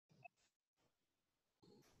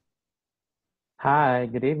Hi,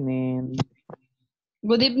 good evening.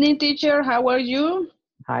 Good evening, teacher. How are you?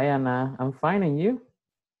 Hi, Anna. I'm fine, and you?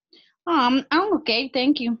 I'm okay,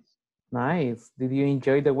 thank you. Nice. Did you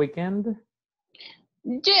enjoy the weekend?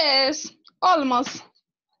 Yes, almost.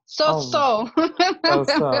 So Oh, so.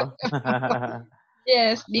 so.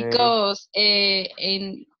 Yes, Okay. because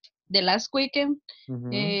in the last weekend,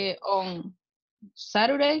 Mm-hmm. on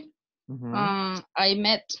Saturday, Mm-hmm. I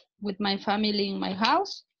met with my family in my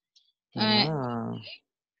house uh, Ah,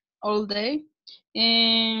 all day,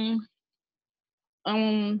 and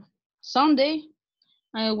on Sunday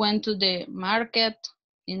I went to the market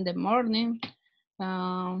in the morning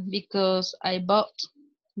because I bought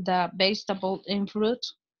the vegetable and fruit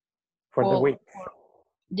for the for week.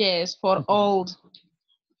 yes for all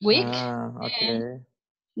week. Ah, And okay.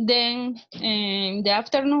 then in the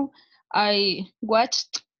afternoon, I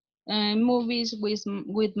watched movies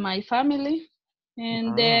with my family, and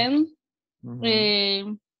Ah, then mm-hmm.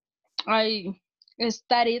 uh, I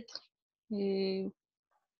studied uh,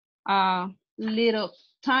 a little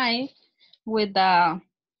time with the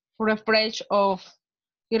refresh of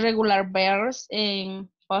irregular verbs and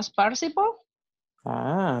past participle.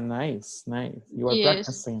 Ah, nice, nice. You are Yes,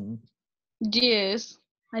 practicing. yes,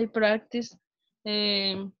 I practice.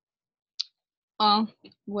 Um, uh,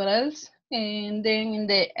 what else? And then in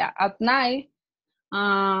the at night,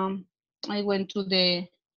 um, I went to the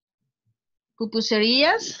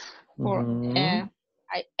pupuserias for Mm-hmm.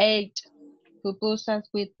 I ate pupusas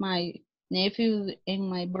with my nephew and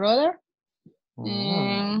my brother. Ah,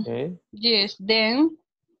 And okay. yes, then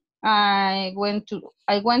I went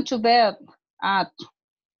to bed at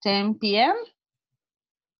 10 p.m.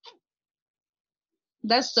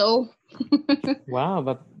 That's all. Wow,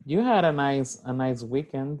 but you had a nice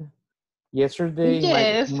weekend. Yesterday in my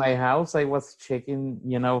in Yes. my house, I was checking,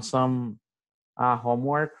 some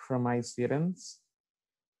homework from my students,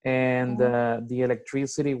 and Oh, the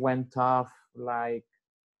electricity went off like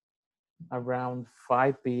around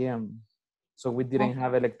 5 p.m. So we didn't okay.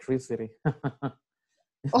 have electricity.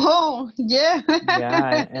 Oh, yeah.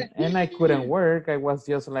 Yeah, and I couldn't work. I was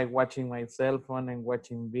just like watching my cell phone and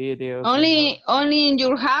watching videos, Only in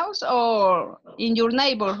your house or in your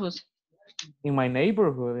neighborhood? in my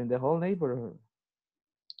neighborhood, in the whole neighborhood.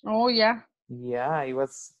 Oh, yeah. Yeah, it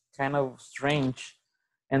was kind of strange.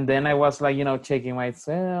 And then I was like, checking my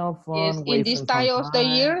cell Yes, phone, wasting some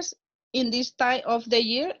time. in this time of the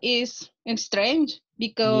year is strange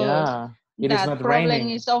because Yeah, it is that not problem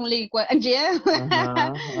raining. is only yeah.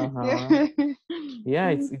 Uh-huh, uh-huh. Yeah,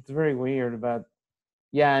 it's very weird, but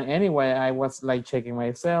yeah, and anyway, I was like checking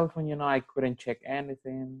my cell phone, I couldn't check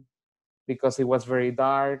anything because it was very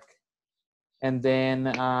dark. And then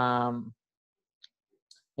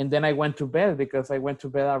I went to bed because I went to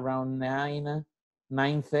bed around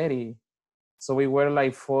 9:30. So we were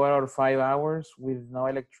like 4 or 5 hours with no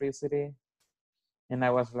electricity. And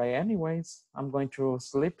I was like, anyways, I'm going to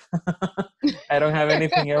sleep. I don't have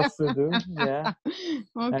anything else to do. Yeah,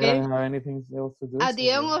 I Okay. don't have anything else to do. So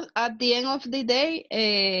yeah. At the end of the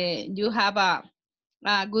day, you have a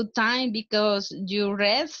good time because you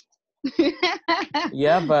rest.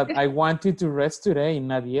 Yeah, but I wanted to rest today,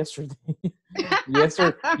 not yesterday.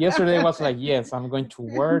 Yesterday was like, yes, I'm going to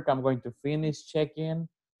work, I'm going to finish checking,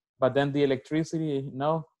 but then the electricity,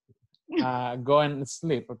 no, go and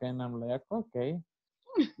sleep. Okay, and I'm like, okay,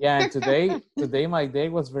 yeah. And today my day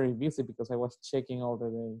was very busy because I was checking all the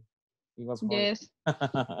day. It was horrible. Yes.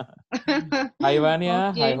 Hi,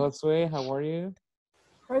 Vania. Hi, Okay. Josue. How are you?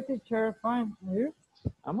 Hi, teacher. Fine. Are you?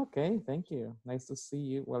 I'm okay, thank you. Nice to see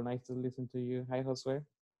you. Well, nice to listen to you. Hi, Josue.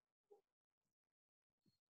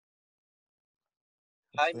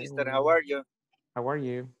 Hi, Mister. How are you? How are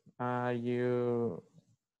you? You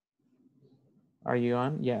are you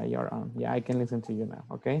on? Yeah, you're on. Yeah, I can listen to you now.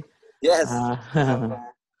 Okay. Yes. I have Uh,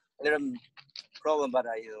 a little problem, but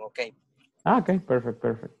I okay. okay. Perfect.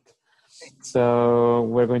 Perfect. So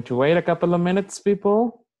we're going to wait a couple of minutes,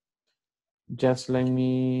 people. Just let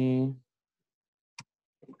me.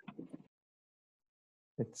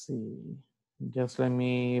 Let's see. Just let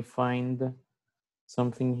me find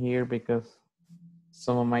something here because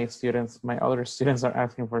some of my students, my other students, are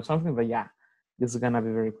asking for something. But yeah, this is gonna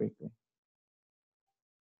be very quickly.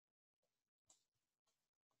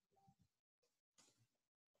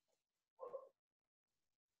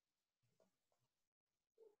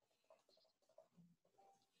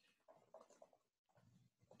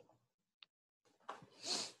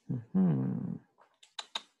 Hmm.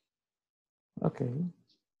 Okay.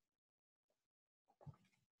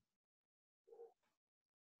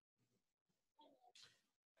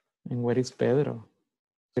 And where is Pedro?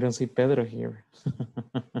 We don't see Pedro here.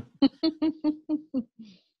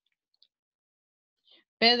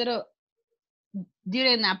 Pedro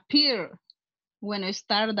didn't appear when I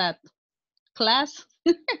started that class.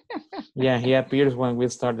 Yeah, he appears when we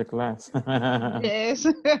start the class. Yes,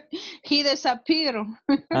 he disappeared.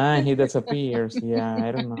 He disappears. Yeah,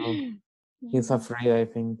 I don't know. He's afraid, I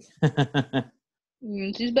think.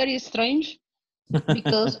 It's very strange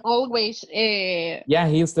because always Yeah,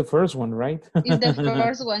 he's the first one, right? is the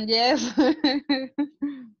first one. Yes.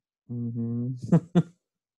 Mhm.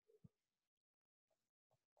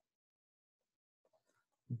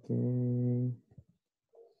 Okay.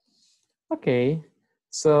 Okay.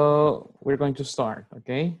 So we're going to start,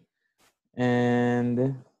 okay?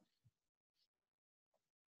 And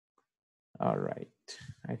all right.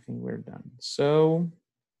 I think we're done. So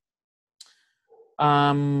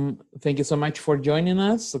thank you so much for joining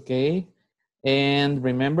us, okay? And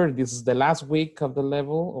remember, this is the last week of the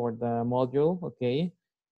level or the module, okay?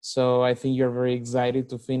 So I think you're very excited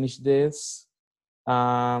to finish this.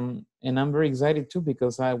 And I'm very excited too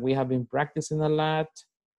because we have been practicing a lot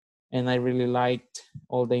and I really liked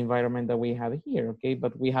all the environment that we have here, okay?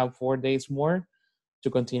 But we have 4 days more to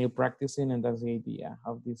continue practicing and that's the idea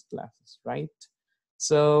of these classes, right?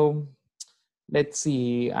 So let's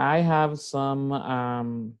see, I have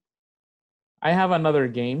another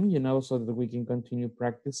game, you know, so that we can continue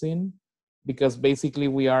practicing because basically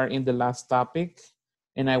we are in the last topic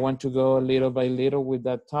and I want to go little by little with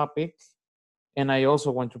that topic. And I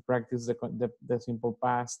also want to practice the simple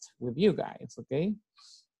past with you guys, okay?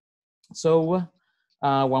 So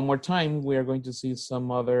one more time, we are going to see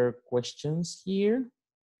some other questions here.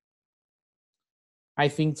 I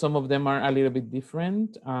think some of them are a little bit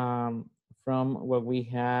different from what we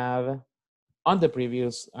have on the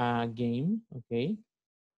previous game, okay?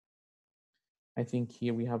 I think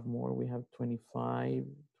here we have more. We have 25,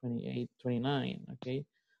 28, 29, okay?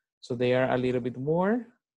 So they are a little bit more,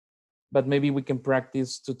 but maybe we can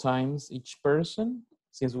practice 2 times each person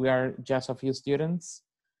since we are just a few students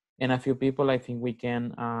and a few people. I think we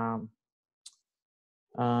can,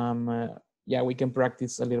 yeah, we can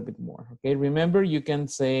practice a little bit more, okay? Remember, you can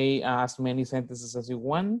say as many sentences as you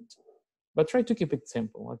want, but try to keep it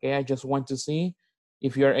simple, okay? I just want to see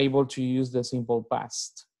if you're able to use the simple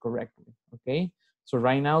past correctly, okay? So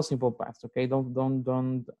right now, simple past, okay?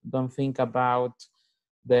 Don't think about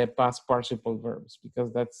the past participle verbs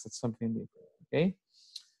because that's something different, okay?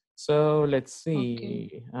 So let's see.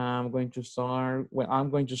 Okay. I'm going to start. Well,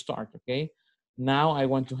 I'm going to start, okay? Now I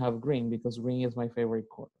want to have green because green is my favorite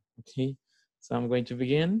color, okay? So I'm going to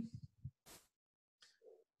begin.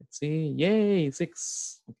 Let's see. Yay,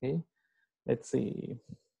 6, okay? Let's see.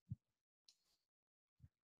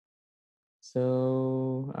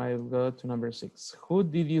 So I'll go to number 6. Who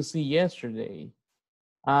did you see yesterday?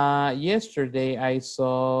 Yesterday I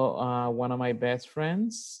saw one of my best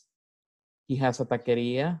friends. He has a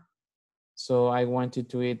taqueria. So I wanted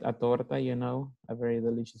to eat a torta, you know, a very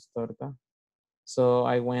delicious torta. So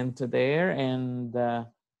I went there and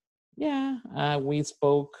yeah, we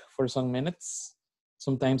spoke for some minutes.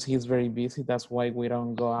 Sometimes he's very busy. That's why we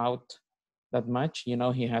don't go out that much. You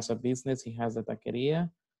know, he has a business, he has a taqueria.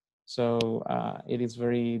 So it is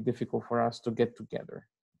very difficult for us to get together.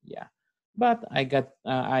 Yeah. But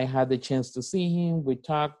I had the chance to see him. We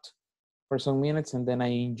talked for some minutes and then I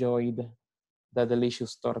enjoyed the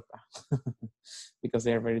delicious torta because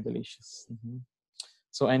they are very delicious.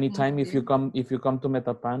 So anytime Okay. if you come to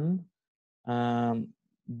Metapan,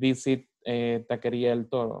 visit Taqueria El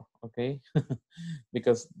Toro, okay?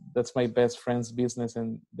 Because that's my best friend's business,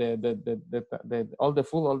 and all the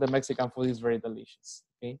food, all the Mexican food is very delicious,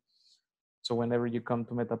 okay? So whenever you come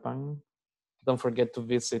to Metapan, don't forget to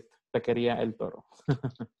visit Taqueria El Toro.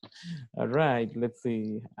 All right, let's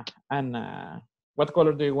see. Anna, what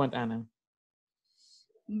color do you want, Anna?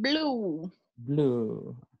 Blue.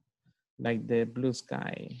 Blue, like the blue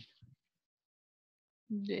sky.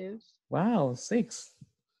 Yes. Wow, 6.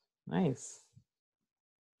 Nice.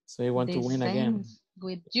 So you want to The win same again.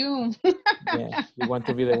 with you. Yeah, you want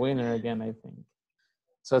to be the winner again, I think.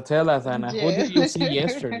 So tell us, Anna, who did Yes. you see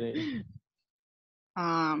yesterday?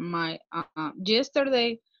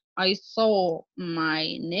 Yesterday I saw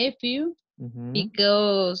my nephew Mm-hmm.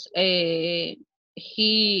 because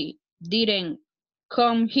he didn't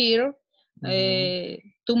come here Mm-hmm.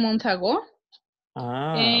 2 months ago.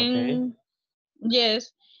 Okay. And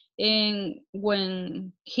yes, and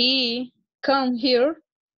when he came here,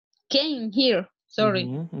 sorry,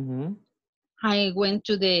 Mm-hmm. Mm-hmm. I went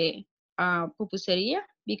to the pupuseria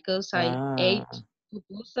because I ate Ah.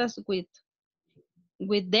 pupusas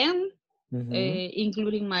with them, Mm-hmm.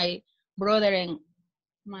 including my brother and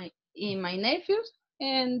my nephews,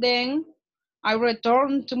 and then I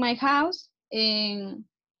returned to my house and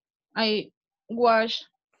I watch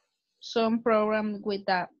some program with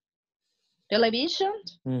the television,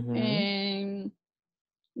 Mm-hmm. and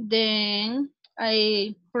then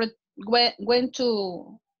I went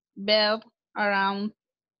to bed around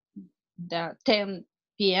the 10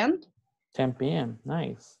 p.m. 10 p.m.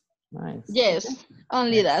 Nice. Nice. Okay. Yes,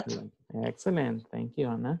 only that. Excellent. Excellent. Thank you,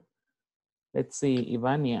 Anna. Let's see,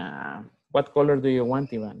 Ivania. What color do you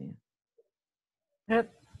want, Ivania? Red.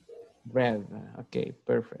 Red. Okay,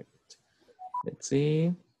 perfect. Let's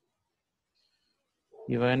see.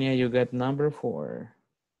 Ivania, you got number 4.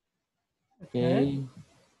 Okay. Okay.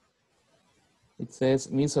 It says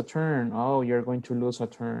miss a turn. Oh, you're going to lose a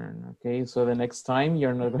turn. Okay, so the next time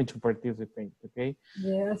you're not going to participate. Okay,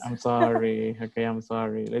 Yes. I'm sorry. Okay, I'm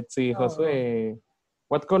sorry. Let's see, Oh. Josue.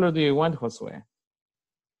 What color do you want, Josue?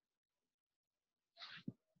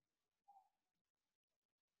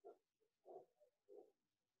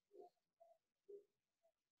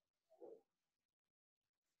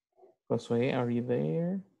 Josue, are you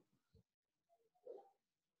there?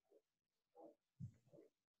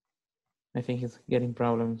 I think he's getting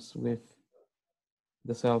problems with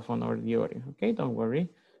the cell phone or the audio. Okay, don't worry.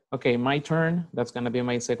 Okay, my turn. That's gonna be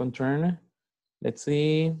my second turn. Let's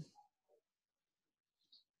see.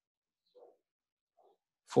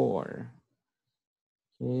 4.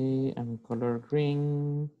 Okay, I'm color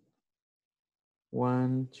green.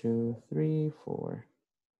 1, 2, 3, 4.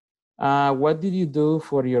 What did you do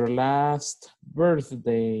for your last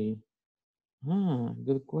birthday?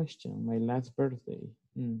 Good question. My last birthday.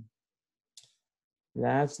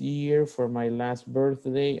 Last year for my last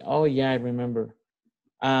birthday. Oh yeah, I remember.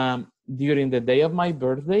 During the day of my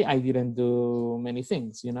birthday, I didn't do many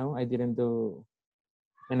things, you know. I didn't do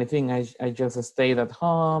anything. I just stayed at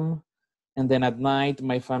home. And then at night,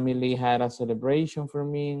 my family had a celebration for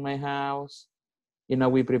me in my house. You know,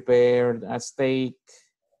 we prepared a steak.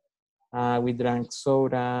 We drank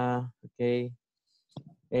soda, okay?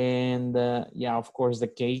 And yeah, of course, the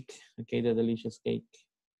cake, okay, the delicious cake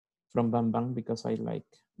from Bang Bang, because I like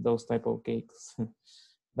those type of cakes.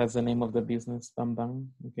 That's the name of the business, Bang Bang,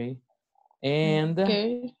 okay? And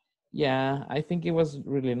Okay. yeah, I think it was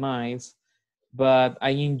really nice, but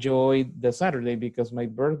I enjoyed the Saturday because my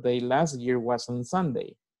birthday last year was on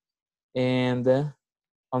Sunday. And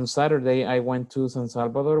on Saturday, I went to San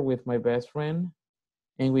Salvador with my best friend,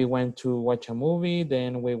 and we went to watch a movie.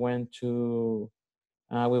 Then we went to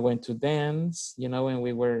dance, you know, and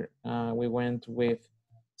we went with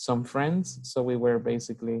some friends. So we were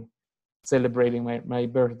basically celebrating my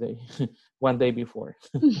birthday one day before.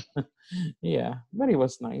 Yeah, but it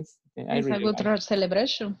was nice. I It's a really good liked it.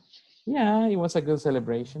 celebration. Yeah, it was a good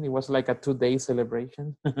celebration. It was like a 2-day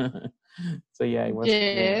celebration. So yeah, it was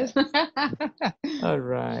really Yes. nice. All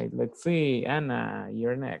right, let's see. Anna,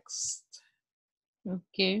 you're next.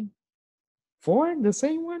 Okay. 4, the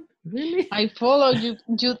same one? Really? I follow you.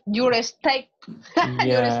 Your step.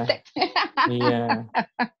 Your Yeah, step. yeah,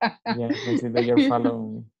 yeah. I can see that you're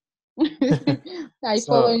following me. I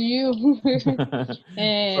follow So, you.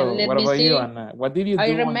 And so let what me about you, see. Anna? What did you I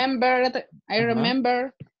do on? remembered. I Uh-huh.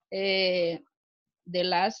 remember the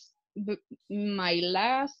my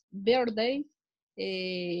last birthday.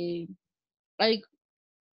 Uh, I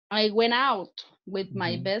I went out with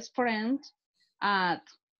my Mm-hmm. best friend at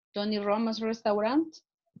Tony Roma's restaurant,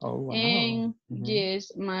 Oh wow. and Mm-hmm.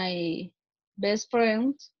 yes, my best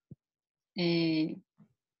friend uh,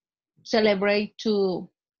 celebrate to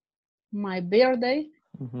my birthday,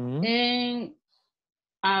 Mm-hmm. and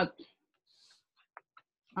uh,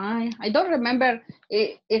 I don't remember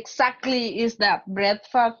exactly is that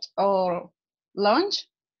breakfast or lunch,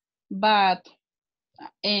 but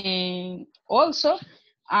also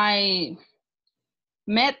I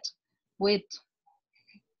met with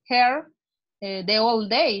her the whole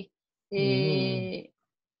day. Mm-hmm.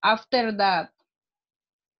 After that,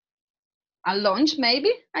 a lunch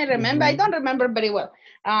maybe. I remember. I Mm-hmm. don't remember very well.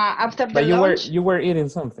 After the But lunch, you were eating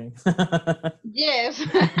something. yes.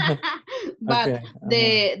 But Okay.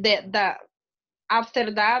 Uh-huh. the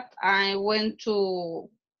after that, I went to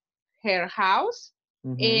her house,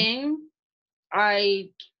 Mm-hmm. and I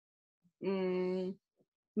mm,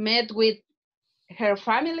 met with her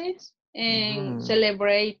family and Mm-hmm.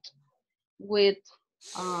 celebrate with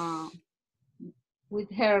uh,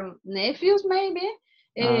 her nephews maybe.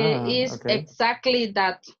 Is Okay. exactly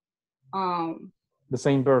that. um, The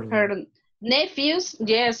same birthday. her nephews,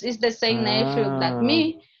 yes, it's the same nephew that Ah.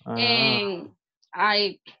 me, Ah. and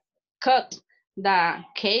I cut the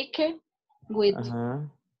cake with Uh-huh.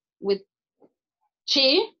 with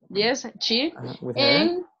she, yes, she, With her?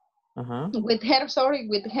 and Uh-huh. with her, sorry,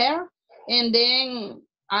 with her, and then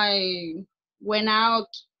I went out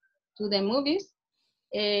to the movies.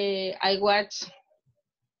 I watch.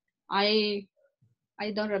 I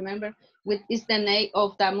don't remember what is the name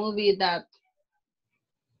of the movie that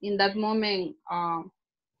in that moment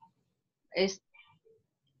is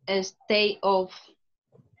a state of.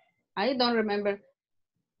 I don't remember.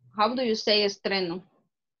 How do you say estreno?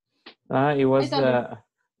 It I was don't.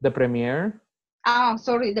 the premiere.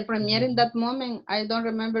 Sorry, the premiere in that moment. I don't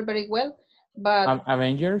remember very well, but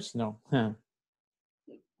Avengers? No. Huh.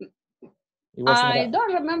 It was not I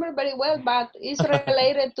don't remember very well, but it's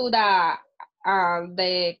related to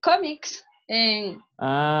the comics and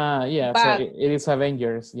yeah, so but it is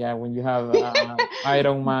Avengers. Yeah, when you have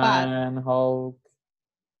Iron but Man, Hulk.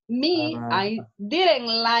 me, I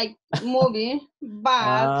didn't like movie,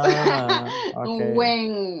 but Okay.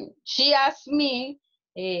 when she asked me,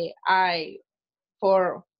 I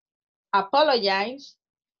for apologize.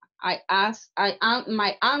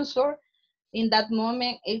 My answer in that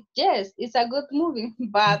moment is yes, it's a good movie,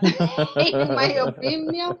 but in my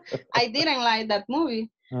opinion, I didn't like that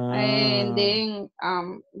movie. And then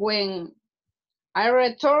when I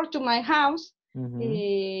returned to my house,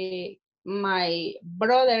 my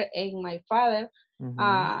brother and my father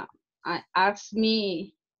asked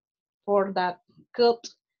me for that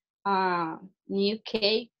cooked new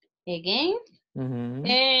cake again.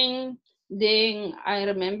 And then I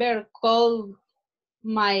remember called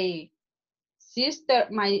my sister,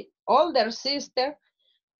 my older sister,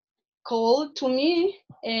 called to me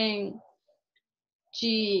and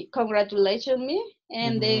she congratulated me.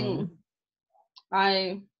 And then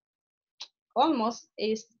I almost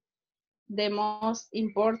is the most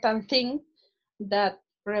important thing that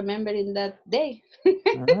remembering that day.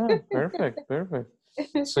 Perfect, perfect.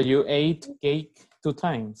 So you ate cake 2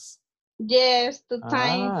 times. Yes, to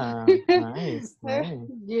time. Nice, nice.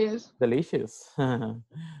 Yes, Delicious. yes,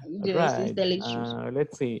 it's Right. delicious.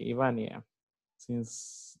 Let's see, Ivania,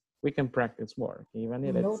 since we can practice more. Okay,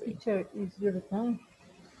 Ivania, No, let's see. teacher, it's your time.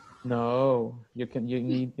 No, you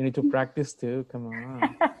need to practice too. Come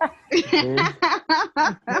on. Okay.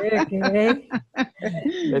 Okay.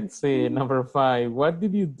 Let's see, number 5. What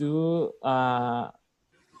did you do on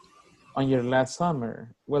your last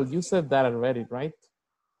summer? Well, you said that already, right?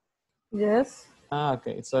 Yes.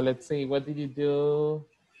 Okay, so let's see, what did you do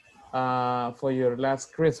for your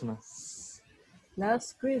last Christmas?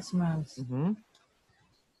 Last Christmas. Mm-hmm.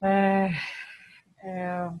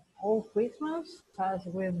 All Christmas was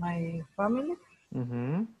with my family,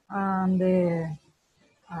 Mm-hmm. and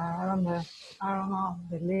I don't know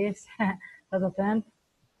the least that attend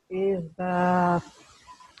is that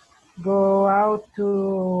go out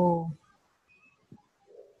to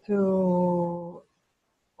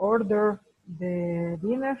order the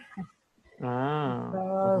dinner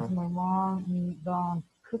because my mom don't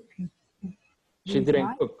cook She this didn't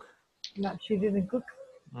night. cook. No, she didn't cook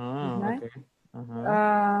this night. Okay.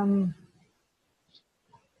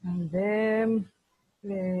 And then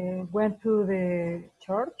went to the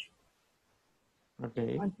church.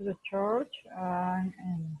 Okay. Went to the church and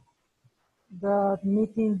got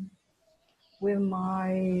meeting with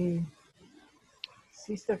my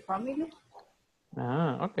sister family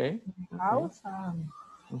Okay. house.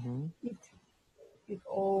 Mm-hmm. Eat it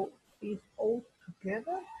all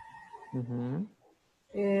together. Mm-hmm.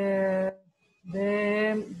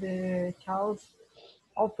 Then the child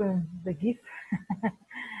opened the gift.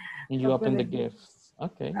 And you open the gifts.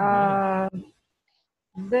 Okay. Nice. Uh,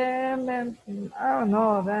 then I don't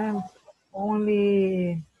know. Then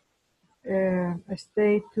only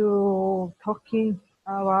stay to talking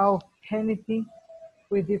about anything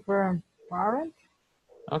with different parents.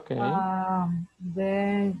 Okay.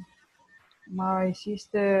 Then my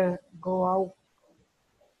sister go out.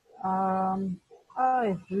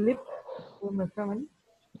 I live with my family.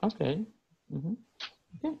 Okay. Mm-hmm.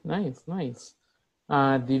 Okay. Nice. Nice.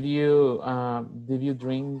 Did you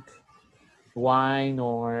drink wine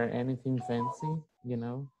or anything fancy? You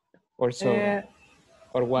know, or soda Uh,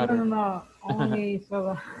 or water? no, only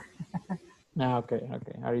soda. Okay.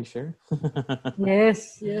 Okay. Are you sure?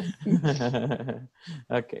 Yes, yes.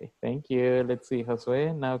 Okay. Thank you. Let's see,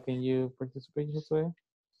 Josue. Now, can you participate, Josue?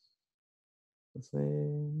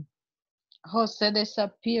 Josue. Jose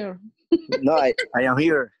disappeared. No, I am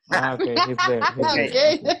here. Okay. He's there. He's there.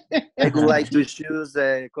 Okay. Okay. I would like to choose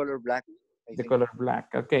the color black. I The think. color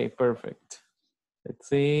black. Okay. Perfect. Let's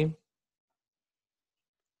see.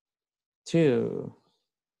 2.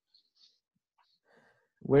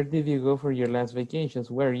 Where did you go for your last vacations?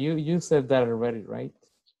 Where you said that already, right?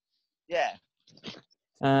 Yeah.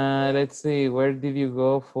 Let's see. Where did you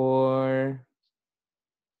go for?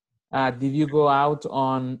 Did you go out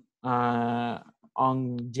on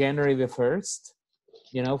on January the 1st,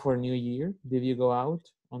 for New Year? Did you go out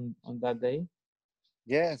on that day?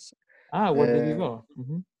 Yes. Ah, where did you Uh, go?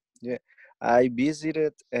 yeah. I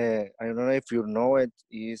visited. I don't know if you know it.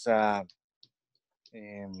 Is um,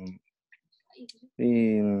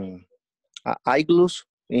 in Iglus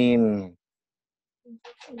in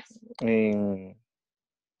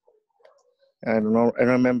I don't know. I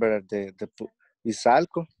remember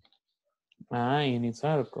Izalco. Ah, in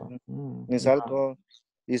Izalco. No. Izalco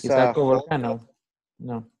is a Izalco hotel. volcano.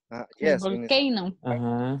 No. The Yes, in Izalco. volcano.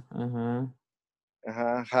 Uh-huh,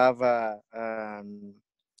 uh-huh. Have a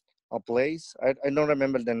place. I don't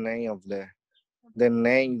remember the name of the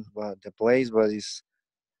name, but the place, but it's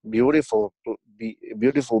beautiful,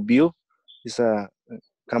 beautiful view. It's a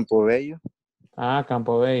Campo Bello. Ah,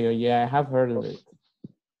 Campo Bello. Yeah, I have heard of it.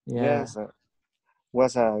 Yeah. Yes,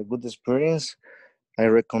 was a good experience. I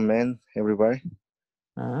recommend everybody.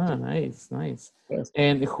 Ah, nice, nice. Yes.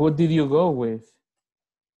 And who did you go with?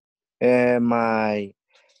 My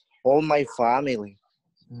all my family.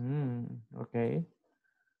 Okay.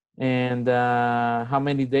 And how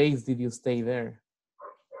many days did you stay there?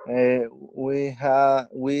 We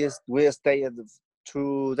stayed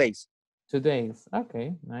 2 days. 2 days.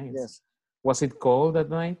 Okay, nice. Yes, Was it cold at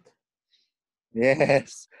night?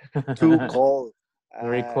 yes, too cold.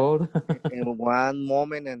 Very Uh, cold? in one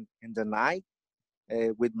moment in the night,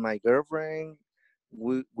 with my girlfriend,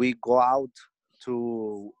 we go out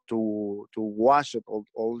to watch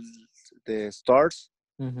all the stars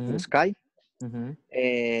in the Mm-hmm. sky, Mm-hmm.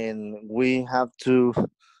 and we have to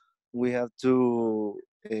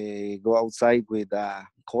go outside with a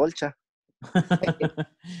colcha.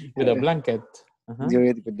 With a blanket. Uh-huh.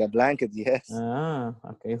 With the blanket. Yes, Ah,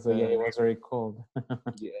 okay. So yeah, it uh, was very cold.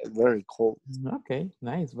 yeah, very cold. Okay,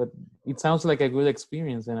 nice. But it sounds like a good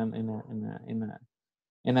experience and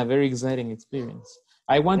a very exciting experience.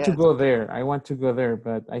 I want to Yes, go there. I want to go there,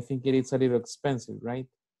 but I think it is a little expensive, right?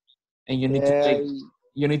 And uh,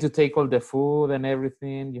 you need to take all the food and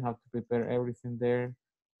everything. You have to prepare everything there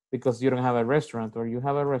because you don't have a restaurant, or you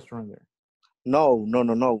have a restaurant there. no, no,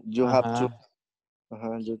 no, no. You have to.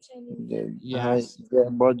 Uh-huh. Yes. Yeah,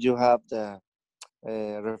 but you have the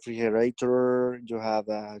refrigerator. You have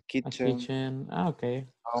a A kitchen. kitchen. Ah, okay.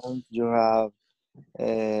 You have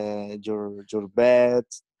your bed,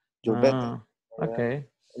 Ah, uh, okay.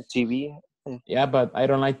 TV. Yeah, but I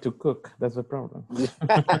don't like to cook. That's the problem.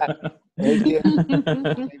 Okay,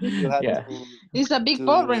 maybe you have Yeah, It's a big to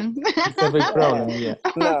problem. it's a big problem. Yeah.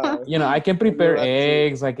 no, I can you prepare have to.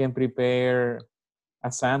 eggs, I can prepare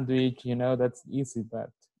a sandwich, that's easy, but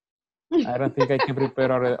I don't think I can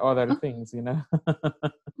prepare other things.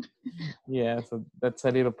 Yeah, so that's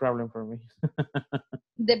a little problem for me.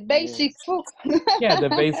 The basic Yes. food. Yeah, the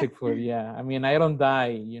basic food. Yeah, I mean, I don't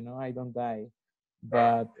die. I don't die,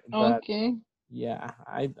 but Okay. yeah,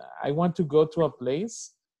 I want to go to a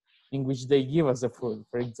place in which they give us the food.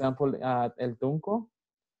 For example, at El Tunco,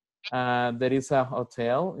 there is a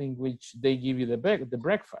hotel in which they give you the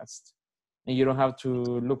breakfast, and you don't have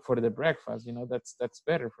to look for the breakfast. That's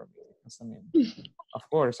better for me because I mean, of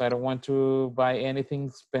course, I don't want to buy anything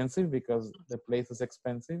expensive because the place is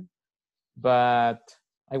expensive, but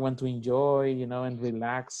I want to enjoy, and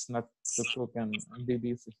relax, not to cook and be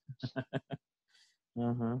busy.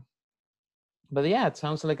 Uh-huh. But yeah, it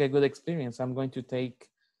sounds like a good experience. I'm going to take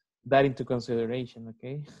that into consideration.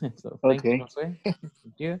 Okay. So thank you, Okay. Jose.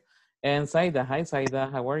 Thank you. And Saida, hi Saida,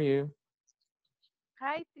 how are you?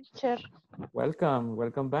 Hi, teacher.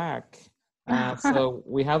 Welcome back. So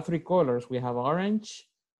we have three colors. We have orange,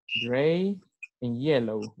 gray, and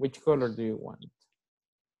yellow. Which color do you want?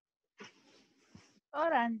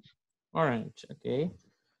 Orange. Orange, okay.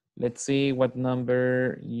 Let's see what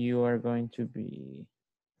number you are going to be.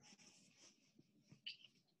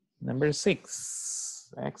 Number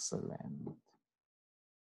 6. Excellent.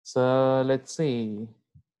 So let's see.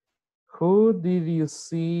 Who did you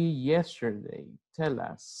see yesterday? Tell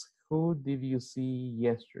us. Who did you see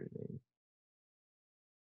yesterday?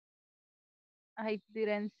 I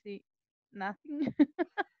didn't see nothing.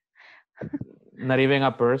 Not even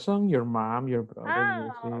a person? Your mom, your brother,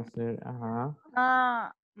 your Ah, sister?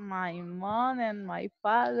 Uh-huh. my mom and my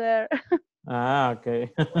father. Ah,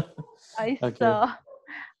 okay. I Okay. saw.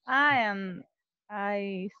 I am.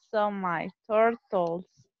 I saw my turtles.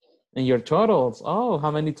 And your turtles. Oh,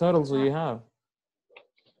 how many turtles do Uh, you have?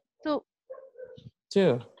 two.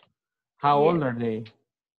 2. How old Yes. are they?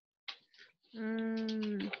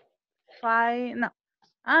 Mm, five. No.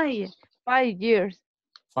 Yeah, 5 years.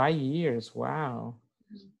 5 years. Wow.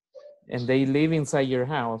 And they live inside your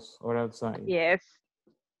house or outside? Yes.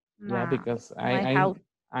 Yeah, Ma, because my house.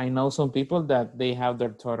 I know some people that they have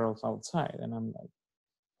their turtles outside, and I'm like,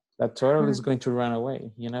 that turtle is going to run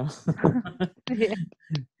away, you know? Yeah.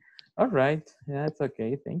 All right, yeah, it's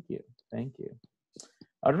okay. Thank you. Thank you.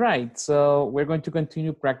 All right, so we're going to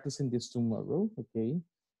continue practicing this tomorrow, okay?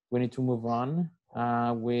 We need to move on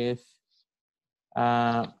with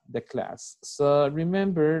the class. So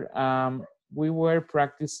remember, we were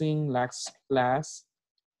practicing last class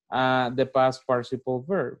the past participle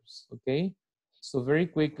verbs, okay? So very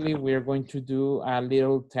quickly, we're going to do a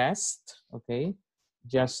little test, okay?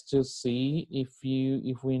 Just to see if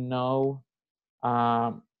we know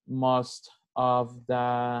most of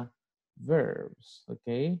the verbs,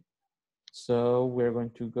 okay? So we're going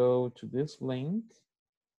to go to this link,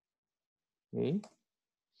 okay?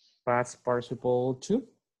 Past participle 2.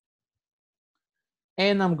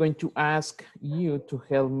 And I'm going to ask you to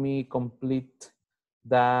help me complete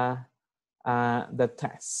the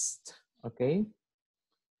test, okay?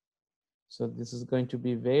 So this is going to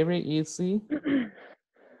be very easy.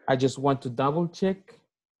 I just want to double check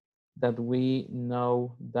that we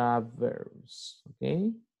know the verbs,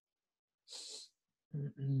 okay?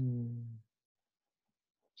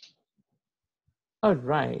 All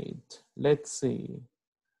right, let's see.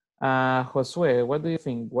 Josue, what do you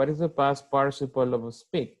think? What is the past participle of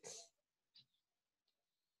speak?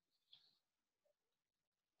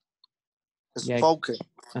 Spoken.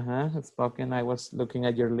 Spoken. I was looking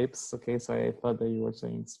at your lips, okay, so I thought that you were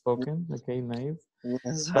saying spoken. Okay, nice.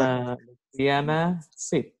 Yes. Diana,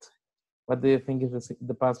 sit. What do you think is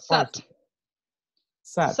the past participle?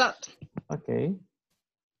 Sat. Sat. Okay.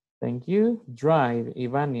 Thank you. Drive,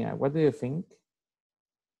 Ivania. What do you think?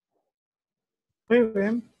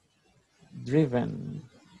 Driven. Driven.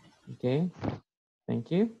 Okay.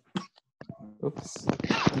 Thank you. Oops.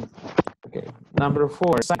 Okay. Number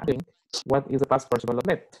 4, cycling. What is the past participle of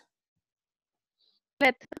let?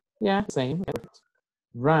 Let. Yeah, same.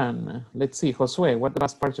 Run. Let's see, Josue, what the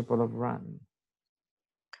past participle of run?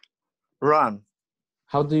 Run.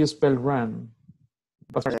 How do you spell run?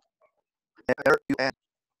 R-U-N.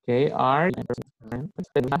 Okay, R.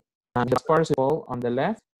 Past participle on the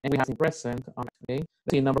left, and we have the present on. Okay.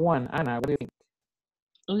 Let's see, number 1, Anna. What do you think?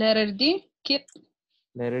 Letter D. Kit.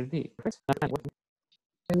 Letter D.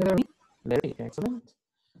 Letter Letter D. Excellent.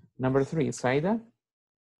 Number 3, Saida.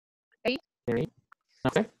 A. Okay.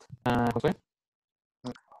 Josue.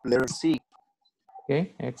 Letter C.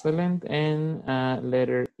 Okay, excellent. And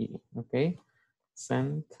letter E. Okay.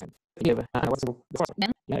 Sent. What's the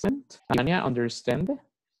sent? Anya, understand.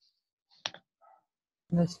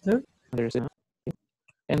 understood. Understand.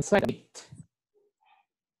 And cite.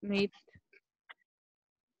 Meet.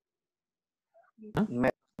 Huh?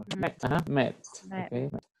 Met. Met. Met. Okay.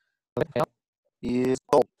 Is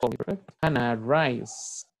told. Anna,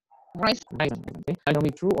 rise. Rice. Rise. Okay. I don't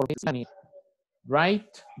need true or false.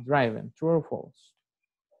 Right, driven. True or false?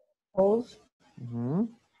 False.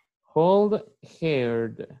 Hold,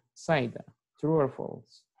 haired. Saida. True or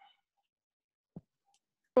false?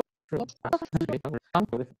 True.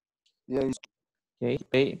 Yes.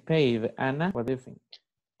 Okay. Pave. Anna, what do you think?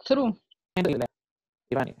 Through.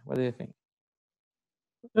 Ivania, what do you think?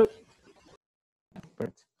 True.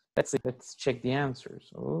 Perfect. Let's see. Let's check the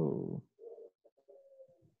answers. Oh.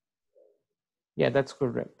 Yeah, that's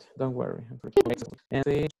correct. Don't worry. And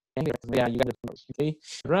yeah, you got it. Okay,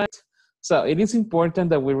 right. So it is important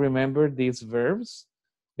that we remember these verbs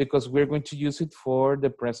because we're going to use it for the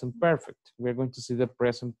present perfect. We're going to see the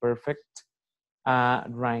present perfect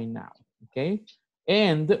right now. Okay,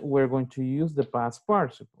 and we're going to use the past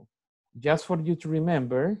participle. Just for you to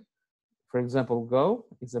remember, for example, go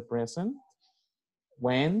is the present,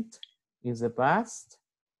 went is the past,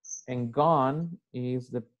 and gone is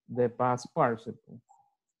the past participle.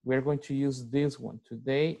 We're going to use this one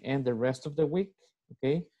today and the rest of the week,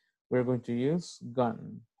 okay? We're going to use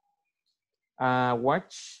gone.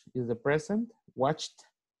 Watch is the present, watched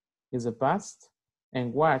is the past,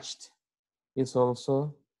 and watched is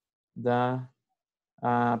also the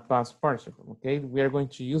past participle, okay? We are going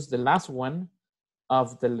to use the last one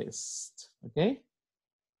of the list, okay?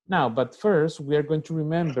 Now, but first, we are going to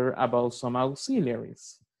remember about some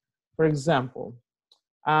auxiliaries. For example,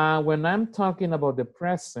 when I'm talking about the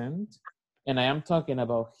present, and I am talking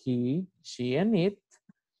about he, she, and it,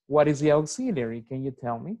 what is the auxiliary? Can you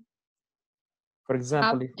tell me? For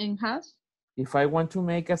example, Have and has. if I want to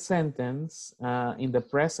make a sentence in the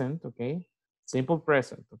present, okay, simple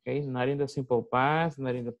present, okay, not in the simple past,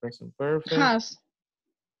 not in the present perfect. Has.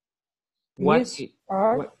 What? Is,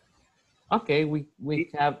 are. What okay, we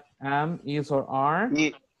have am, is, or are,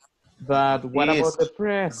 but what Is. about the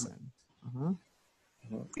present?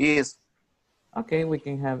 Is. Okay, we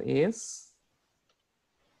can have is.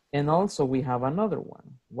 And also we have another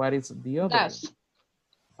one. What is the other one? Does.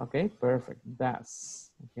 Okay, perfect.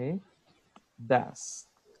 Does. Okay, does.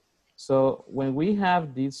 So when we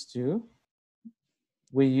have these two,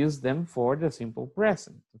 we use them for the simple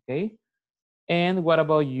present. Okay. And what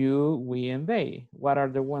about you, we, and they? What are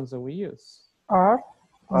the ones that we use? Are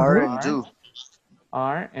and Are do. and do.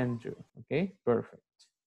 Are and do. Okay, perfect.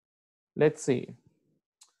 Let's see.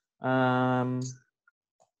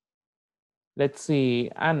 Let's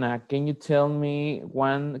see, Anna, can you tell me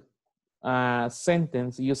one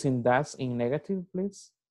sentence using does in negative,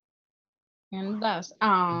 please? And does.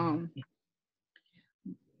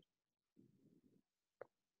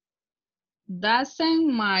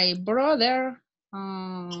 Doesn't my brother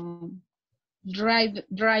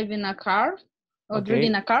driving a car or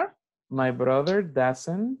driving a car? My brother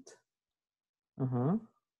doesn't.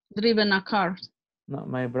 Driven a car. No,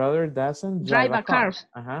 my brother doesn't Drive drive a a car.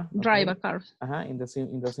 car. Drive Okay. a car. In the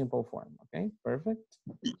simple form. Okay, perfect.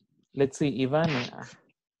 Let's see, Ivania.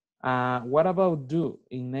 What about do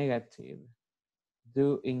in negative?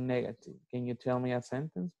 Do in negative. Can you tell me a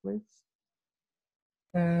sentence, please?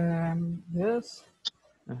 Yes.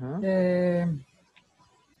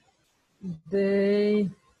 They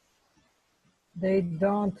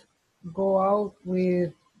don't go out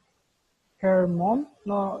with her mom.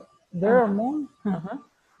 No, their mom.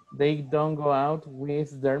 They don't go out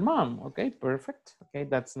with their mom. Okay, perfect. Okay,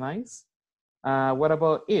 that's nice. What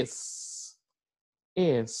about is?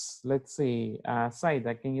 Is, let's see,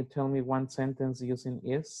 Saida, can you tell me one sentence using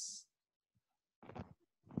is?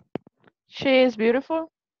 She is beautiful.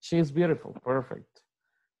 She is beautiful, perfect.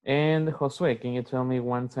 And Josue, can you tell me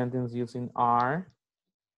one sentence using are?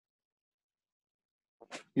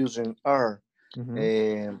 Using are.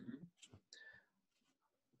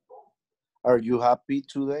 Are you happy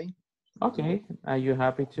today? Okay, are you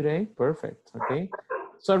happy today? Perfect, okay.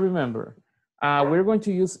 So remember, we're going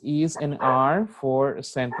to use is and are for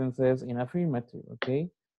sentences in affirmative, okay?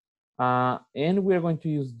 And we're going to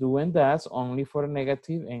use do and does only for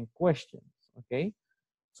negative and questions, okay?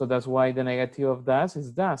 So that's why the negative of does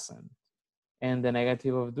is doesn't, and the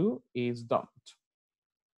negative of do is don't.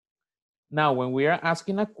 Now, when we are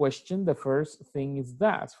asking a question, the first thing is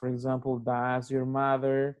does. For example, does your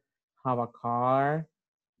mother have a car?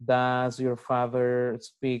 Does your father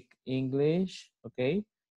speak English? Okay.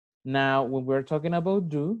 Now, when we're talking about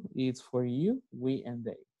do, it's for you, we, and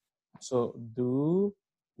they. So, do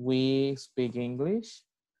we speak English?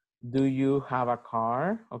 Do you have a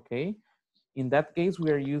car? Okay. In that case,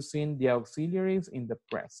 we are using the auxiliaries in the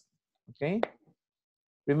present. Okay.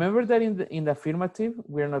 Remember that in the affirmative,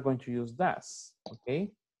 we're not going to use does.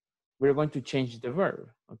 Okay. We're going to change the verb.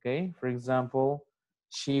 Okay. For example,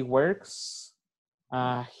 she works,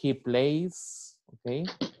 he plays. Okay.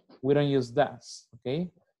 We don't use does.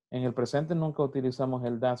 Okay. En el presente nunca utilizamos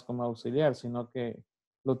el does como auxiliar, sino que,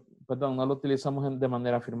 perdón, no lo utilizamos de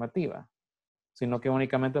manera afirmativa, sino que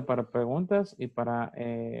únicamente para preguntas y para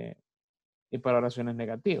oraciones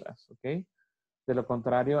negativas, ¿ok? De lo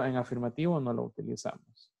contrario, en afirmativo no lo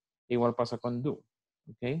utilizamos. Igual pasa con do,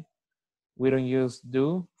 ¿ok? We don't use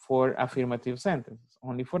do for affirmative sentences,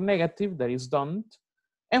 only for negative, that is don't,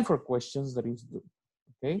 and for questions, that is do,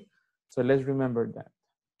 ¿ok? So let's remember that.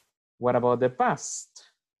 What about the past?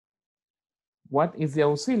 What is the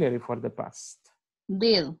auxiliary for the past?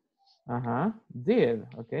 Did. Did,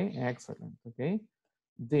 okay, excellent, okay,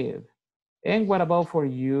 did. And what about for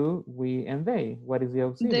you, we, and they? What is the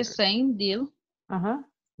auxiliary? The same, did.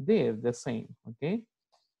 Did, the same, okay?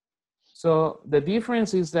 So the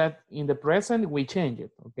difference is that in the present, we change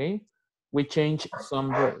it, okay? We change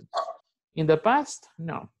some verbs. In the past,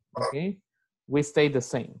 no, okay? We stay the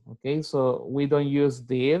same, okay? So we don't use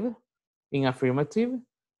did in affirmative.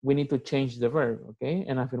 We need to change the verb, okay?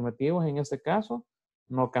 En afirmativos, en este caso,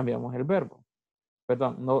 no cambiamos el verbo.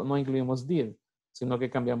 Perdón, no incluimos did, sino que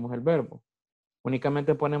cambiamos el verbo.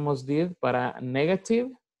 Únicamente ponemos did para negative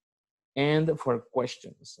and for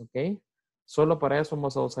questions, okay? Solo para eso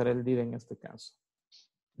vamos a usar el did en este caso.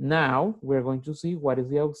 Now, we're going to see what is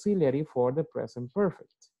the auxiliary for the present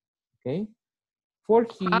perfect, okay? For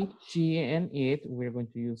he, she, and it, we're going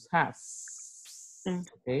to use has,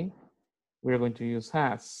 okay? We're going to use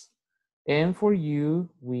has. And for you,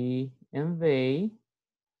 we, and they,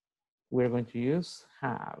 we're going to use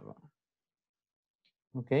have,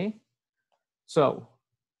 okay? So,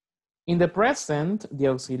 in the present, the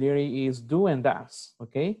auxiliary is do and does,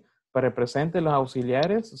 ¿ok? Para el presente, los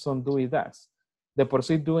auxiliares son do y does. De por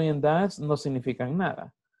sí, do and does no significan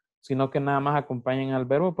nada, sino que nada más acompañan al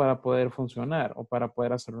verbo para poder funcionar o para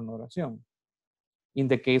poder hacer una oración. In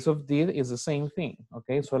the case of did, it's the same thing,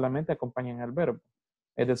 ¿ok? Solamente acompañan al verbo.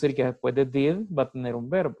 Es decir, que después de did va a tener un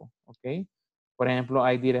verbo, ¿ok? Por ejemplo,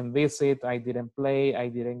 I didn't visit, I didn't play, I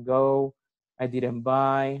didn't go, I didn't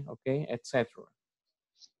buy, ¿ok? Etc.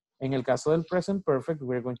 En el caso del present perfect,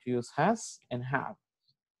 we're going to use has and have.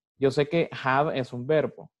 Yo sé que have es un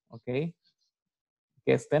verbo, ¿ok?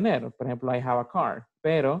 Que es tener. Por ejemplo, I have a car.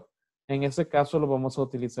 Pero en ese caso lo vamos a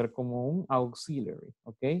utilizar como un auxiliary,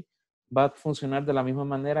 ¿ok? Va a funcionar de la misma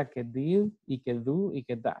manera que did y que do y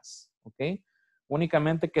que does, ¿ok?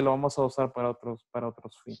 Únicamente que lo vamos a usar para otros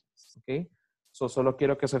fines, ¿ok? So, solo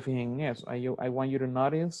quiero que se fijen en eso. I want you to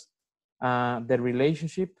notice the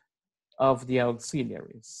relationship of the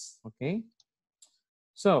auxiliaries, ¿ok?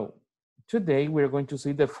 So, today we're going to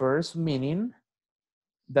see the first meaning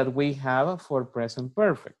that we have for present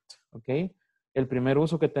perfect, okay? El primer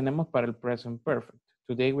uso que tenemos para el present perfect.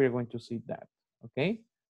 Today we're going to see that, okay?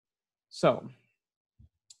 So,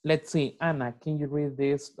 let's see, Anna, can you read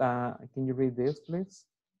this, please?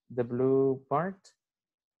 The blue part.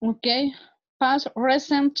 Okay, past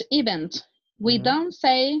recent event. We don't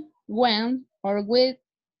say when or with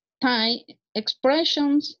time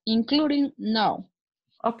expressions, including no.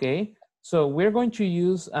 Okay, so we're going to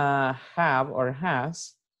use have or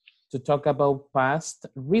has to talk about past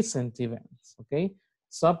recent events, okay?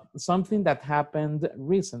 Something that happened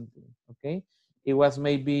recently, okay? It was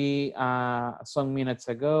maybe some minutes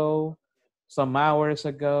ago, some hours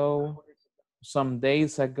ago, some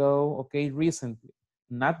days ago, okay? Recently,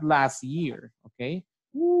 not last year, okay?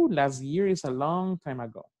 Ooh, last year is a long time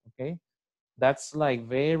ago, okay? That's like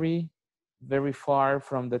very, very far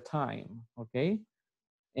from the time, okay?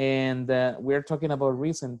 And we're talking about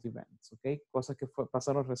recent events, okay? Cosas que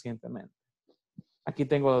pasaron recientemente. Aquí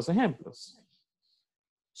tengo dos ejemplos.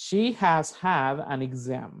 She has had an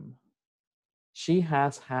exam. She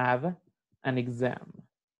has had an exam.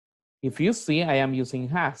 If you see, I am using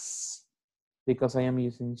has because I am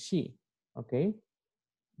using she, okay?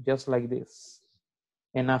 Just like this.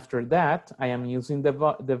 And after that, I am using the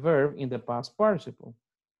verb in the past participle.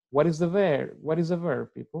 What is the verb? What is the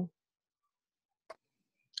verb, people?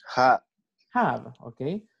 Have,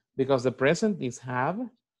 okay? Because the present is have,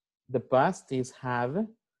 the past is have,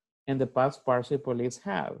 and the past participle is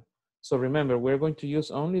have. So remember, we're going to use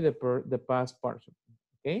only the past participle,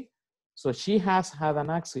 okay? So she has had an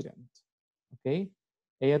accident, okay?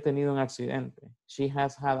 Ella ha tenido un accidente. She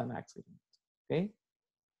has had an accident, okay?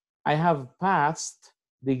 I have passed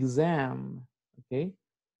the exam, okay?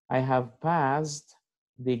 I have passed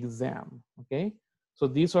the exam, okay? So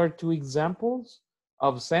these are two examples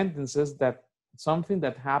of sentences that something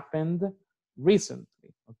that happened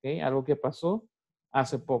recently, okay? Algo que pasó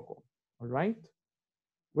hace poco, all right?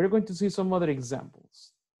 We're going to see some other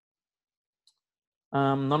examples.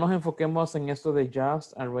 No nos enfoquemos en esto de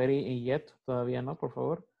just, already y yet, todavía no, por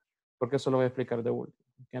favor, porque eso lo voy a explicar de último.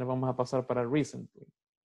 Okay, ahora vamos a pasar para recently,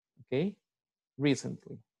 okay?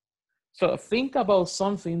 Recently. So think about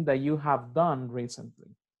something that you have done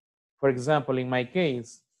recently. For example, in my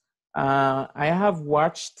case, I have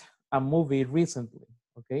watched a movie recently,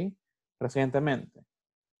 okay? Recientemente.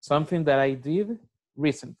 Something that I did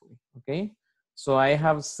recently, okay? So I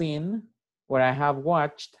have seen or I have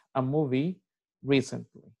watched a movie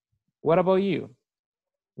recently. What about you?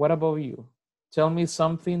 What about you? Tell me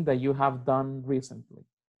something that you have done recently.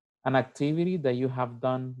 An activity that you have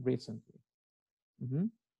done recently.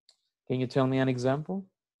 Can you tell me an example?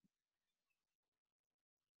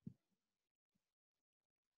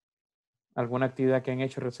 ¿Alguna actividad que han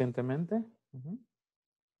hecho recientemente?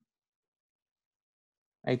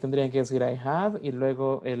 Ahí tendrían que decir I have y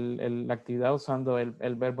luego la actividad usando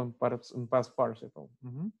el verbo en past participle.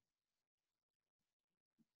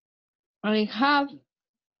 I have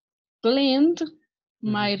cleaned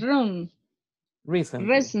my room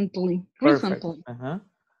recently. Perfect.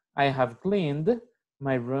 I have cleaned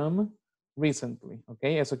my room recently. Ok,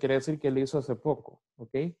 eso quiere decir que lo hizo hace poco.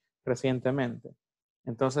 Ok, recientemente.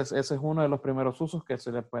 Entonces, ese es uno de los primeros usos que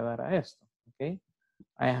se le puede dar a esto. Ok,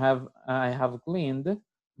 I have cleaned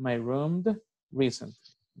my room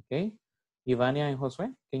recently. Okay. Ivania and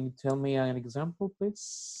Josue, can you tell me an example,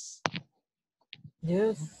 please?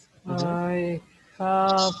 Yes, I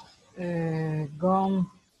have gone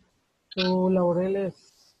to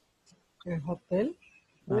Laureles Hotel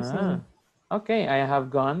recently. Okay, I have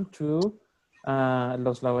gone to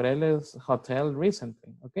Los Laureles Hotel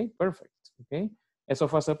recently. Okay, perfect. Okay, eso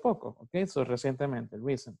fue hace poco. Okay, so recientemente,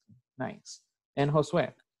 recently. Nice. And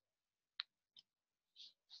Josue?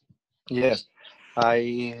 Yes,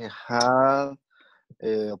 I have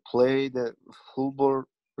played football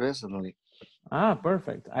recently.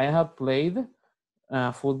 Perfect. I have played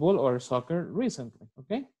football or soccer recently.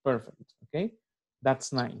 Okay, perfect. Okay,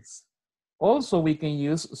 that's nice. Also, we can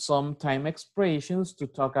use some time expressions to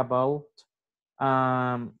talk about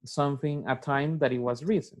something, a time that it was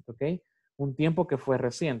recent. Okay, un tiempo que fue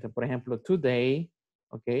reciente. Por ejemplo, today.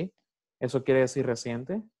 Ok, eso quiere decir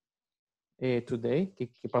reciente. Today,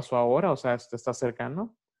 que pasó ahora, o sea, esto está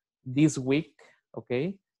cercano. This week,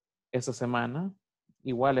 ok, esta semana,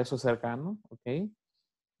 igual eso es cercano, ok.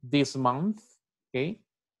 This month, ok,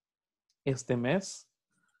 este mes.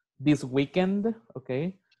 This weekend, ok,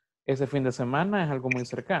 ese fin de semana es algo muy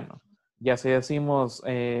cercano. Ya si decimos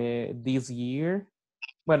this year,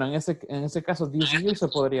 bueno, en ese caso, this year se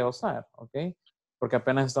podría usar, ok, porque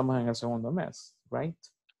apenas estamos en el segundo mes, right?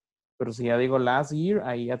 Pero si ya digo last year,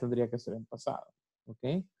 ahí ya tendría que ser en pasado,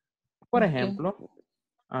 ok. Por Okay. ejemplo,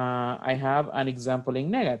 I have an example in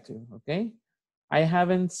negative, okay? I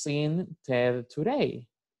haven't seen Ted today.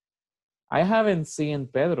 I haven't seen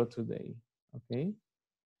Pedro today, okay?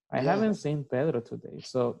 I Yeah. haven't seen Pedro today.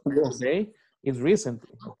 So Yes. today is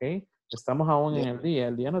recently, okay? Estamos aún en Yeah.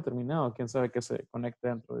 el día no ha terminado. Quién sabe que se conecte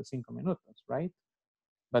dentro de 5 minutos, right?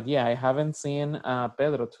 But yeah, I haven't seen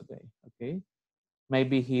Pedro today, okay?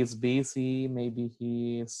 Maybe he's busy, maybe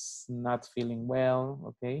he's not feeling well,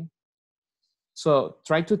 okay? So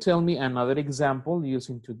try to tell me another example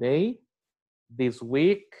using today, this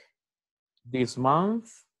week, this month,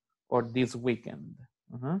 or this weekend.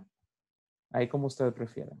 Ahí como ustedes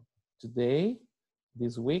prefieran. Today,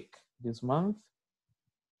 this week, this month,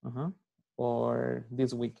 or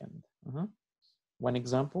this weekend. One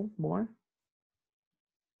example more.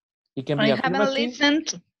 It can be I haven't affirmative.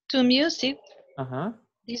 listened to music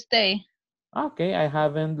this day. Okay, I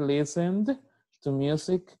haven't listened to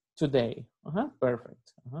music today.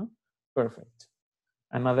 Perfect. Perfect.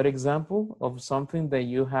 Another example of something that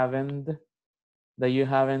you haven't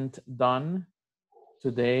done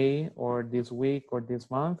today or this week or this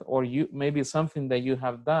month, or you maybe something that you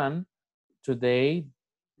have done today,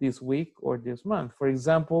 this week, or this month. For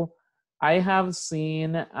example, I have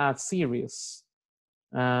seen a series.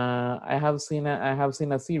 I have seen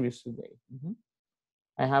a series today.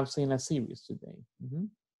 I have seen a series today.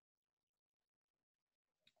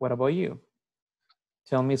 What about you?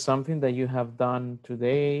 Tell me something that you have done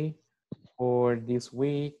today, or this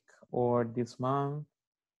week, or this month.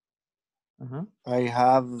 I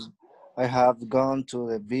have gone to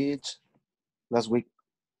the beach last week.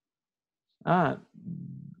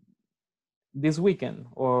 This weekend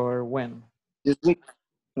or when? This week.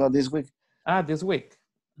 No, this week. This week.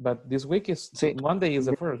 But this week is See, Monday is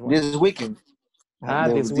the first one. this weekend.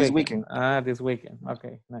 This This weekend. weekend. This weekend.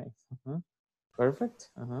 Okay, nice. Perfect.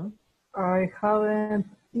 I haven't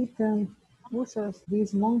eaten pupusas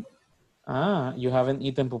this month. You haven't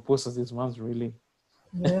eaten pupusas this month, really?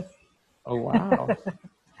 Yes. Oh, wow.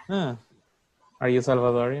 Are you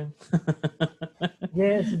Salvadorian?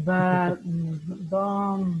 Yes, but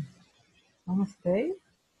don't stay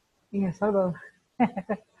in El Salvador.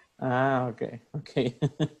 Okay.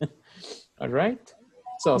 All right.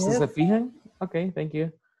 So, si Yes. se fijan, okay, thank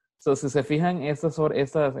you. So, si se fijan,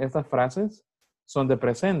 estas frases son de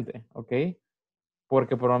presente, okay?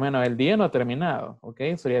 Porque por lo menos el día no ha terminado,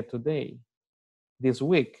 okay? Sería today, this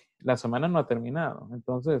week, la semana no ha terminado.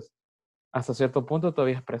 Entonces, hasta cierto punto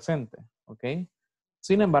todavía es presente, okay?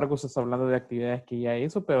 Sin embargo, se está hablando de actividades que ya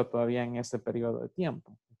hizo, pero todavía en ese periodo de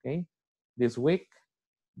tiempo, okay? This week,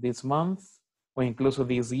 this month, o incluso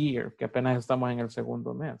this year, que apenas estamos en el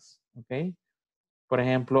segundo mes, ¿ok? Por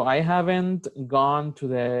ejemplo, I haven't gone to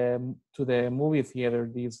the movie theater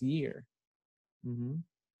this year.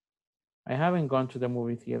 I haven't gone to the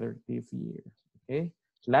movie theater this year, okay?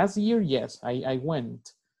 Last year, yes, I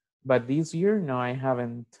went, but this year, no, I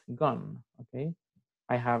haven't gone, okay?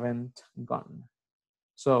 I haven't gone.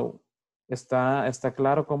 So, ¿está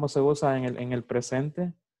claro cómo se usa en el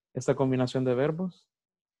presente esta combinación de verbos?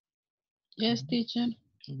 Yes, teacher.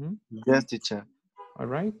 Yes, teacher. All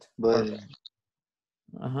right. But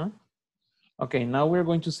Okay, now we're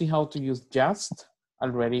going to see how to use just,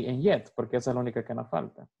 already, and yet, porque esa es la única que nos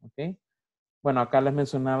falta. Okay. Bueno, acá les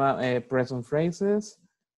mencionaba present phrases.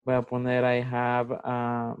 Voy a poner I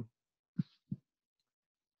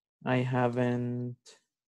haven't.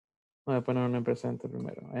 Voy a poner uno en presente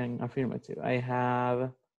primero, en affirmative. I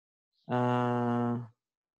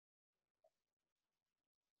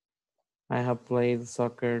have played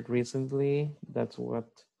soccer recently. That's what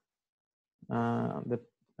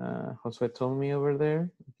Josué told me over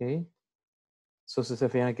there. Okay. So, si se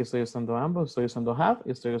fijan aquí estoy usando ambos. Estoy usando have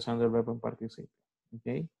y estoy usando el verbo en participio.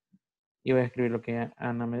 Okay. Y voy a escribir lo que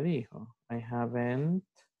Ana me dijo. I haven't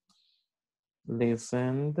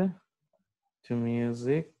listened to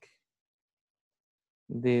music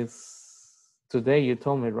today, you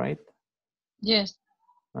told me, right? Yes.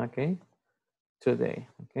 Okay. Today.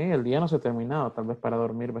 Okay. El día no se ha terminado. Tal vez para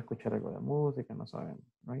dormir va a escuchar algo de música, no sabemos,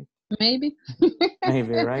 right? Maybe.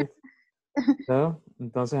 Maybe, right? So,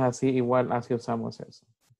 entonces así igual así usamos eso.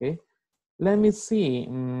 Okay. Let me see.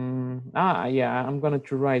 Yeah, I'm going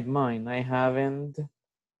to write mine. I haven't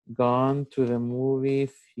gone to the movie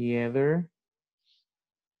theater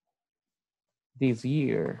this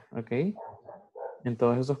year. Okay. En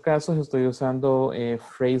todos esos casos estoy usando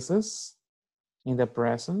phrases in the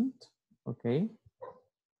present. Okay.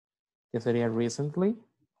 Que sería recently,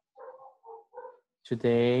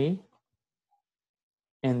 today,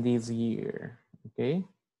 and this year. Okay.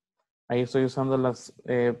 Ahí estoy usando las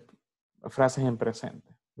frases en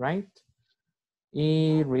presente, right?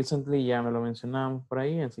 Y recently ya me lo mencionamos por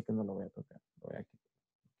ahí, así que no lo voy a tocar. Lo voy a quitar.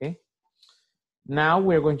 Okay. Now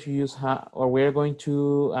we're going to use we're going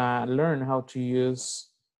to learn how to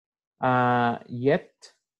use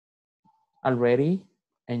yet, already,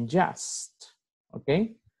 and just.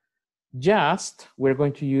 Okay. Just, we're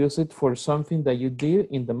going to use it for something that you did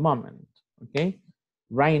in the moment. Okay.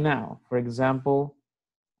 Right now, for example,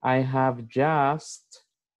 I have just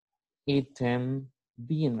eaten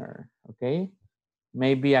dinner. Okay.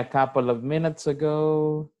 Maybe a couple of minutes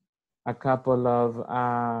ago, a couple of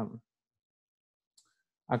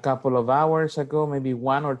hours ago, maybe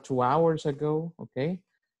 1 or 2 hours ago, okay?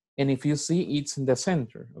 And if you see, it's in the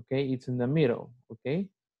center, okay? It's in the middle, okay?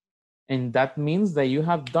 And that means that you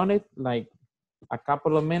have done it like a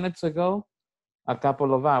couple of minutes ago, a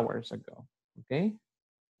couple of hours ago, okay?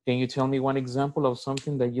 Can you tell me one example of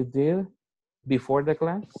something that you did before the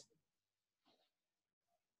class?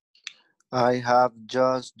 I have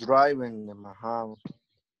just driven in my house.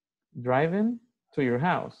 Driving to your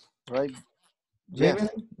house. Right? Driven?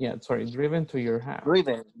 Yes. Yeah, sorry, driven to your house.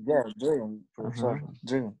 Driven. Yeah, driven. Sorry,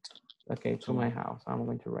 driven. Okay, to my house. I'm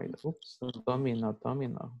going to write, oops, Tommy, no,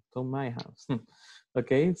 to my house.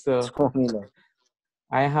 Okay, so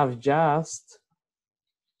I have just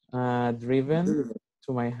driven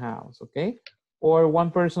to my house, okay? Or one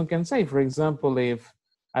person can say, for example, if,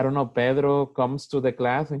 I don't know, Pedro comes to the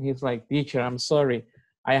class and he's like, teacher, I'm sorry,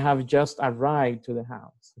 I have just arrived to the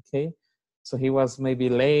house, okay? So he was maybe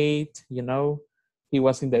late, you know, he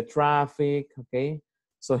was in the traffic, okay?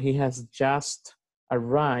 So he has just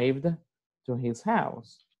arrived to his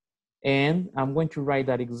house. And I'm going to write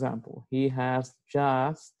that example. He has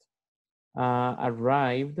just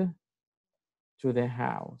arrived to the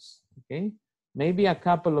house, okay? Maybe a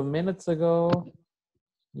couple of minutes ago,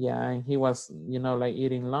 yeah, and he was, you know, like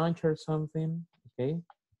eating lunch or something, okay?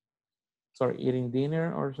 Sorry, eating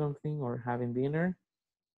dinner or something, or having dinner,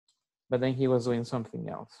 but then he was doing something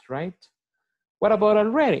else, right? What about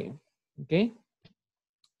already, okay?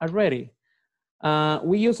 Already.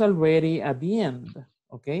 We use already at the end,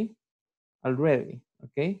 okay? Already,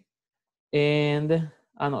 okay? And,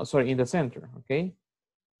 no, sorry, in the center, okay?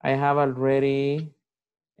 I have already,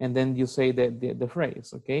 and then you say the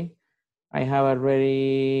phrase, okay? I have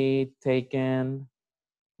already taken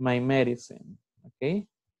my medicine, okay?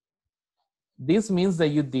 This means that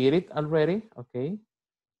you did it already, okay?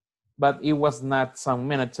 But it was not some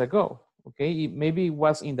minutes ago, okay? Maybe it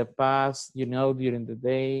was in the past, you know, during the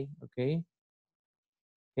day, okay?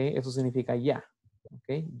 Okay, eso significa ya,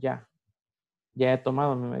 okay? Ya. Ya he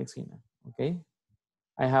tomado mi medicina, okay?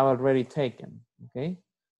 I have already taken, okay?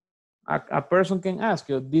 A person can ask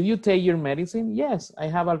you, did you take your medicine? Yes, I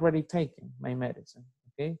have already taken my medicine,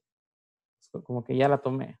 okay? Como que ya la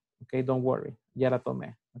tomé, okay? Don't worry, ya la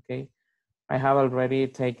tomé, okay? I have already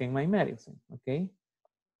taken my medicine, okay?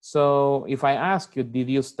 So if I ask you, did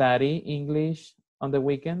you study English on the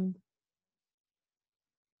weekend?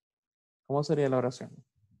 ¿Cómo sería la oración?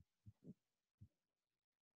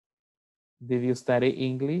 Did you study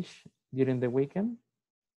English during the weekend?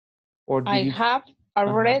 Or did I you have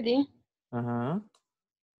already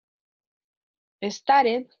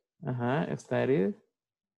studied studied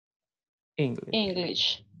English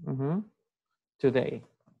English today,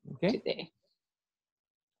 okay? today.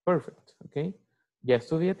 Perfect, okay? Ya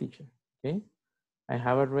estudié, teacher, okay? I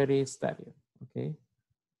have already studied, okay?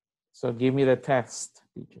 So give me the test,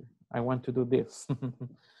 teacher. I want to do this,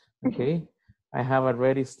 okay? I have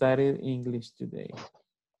already studied English today.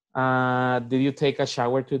 Did you take a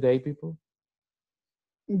shower today, people?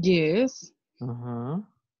 Yes.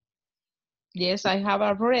 Yes, I have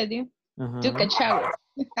already took a shower.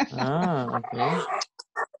 Okay.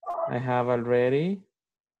 I have already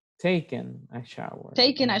taken a shower.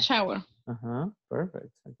 Taking a shower.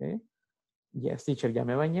 Perfect, okay. Yes, teacher, ya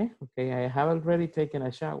me bañé. Okay, I have already taken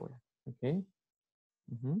a shower. Okay.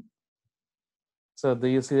 Mhm. So do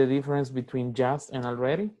you see the difference between just and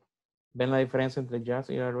already? ¿Ven la diferencia entre just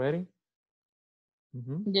y already?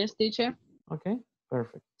 Mhm. Yes, teacher. Okay,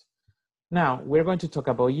 perfect. Now we're going to talk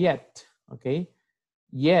about yet. Okay.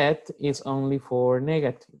 Yet is only for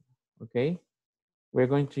negative. Okay. We're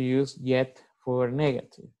going to use yet for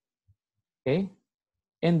negative. Okay.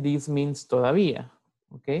 And this means todavía.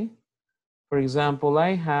 Okay. For example,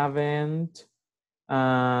 I haven't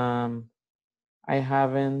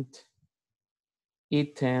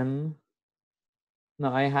eaten.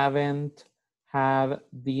 No, I haven't had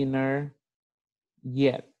dinner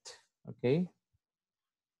yet. Okay.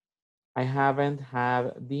 I haven't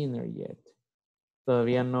had dinner yet.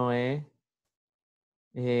 Todavía no he,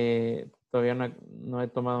 todavía no he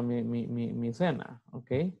tomado mi cena.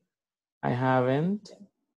 Okay. I haven't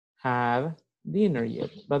had dinner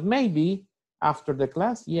yet. But maybe after the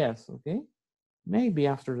class, yes. Okay. Maybe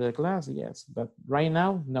after the class, yes. But right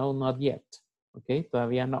now, no, not yet. Okay.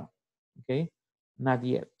 Todavía no. Okay. Not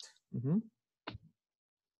yet. Mhm.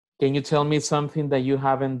 Can you tell me something that you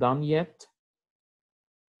haven't done yet?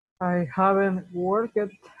 I haven't worked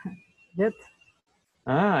yet.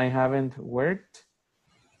 I haven't worked.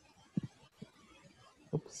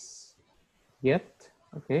 Oops. Yet.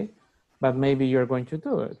 Okay. But maybe you're going to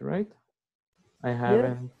do it, right? I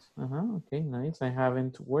haven't. Okay, nice. I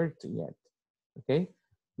haven't worked yet. Okay.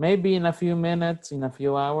 Maybe in a few minutes, in a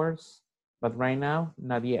few hours, but right now,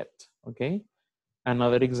 not yet. Okay.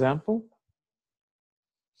 Another example.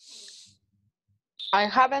 I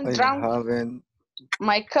haven't I drunk haven't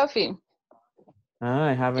my coffee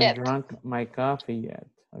I haven't yet. drunk my coffee yet.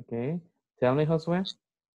 Okay. Tell me, Josue.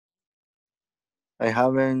 I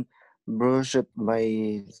haven't brushed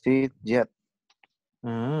my teeth yet.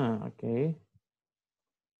 Okay.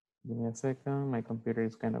 Give me a second. My computer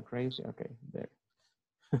is kind of crazy. Okay, there.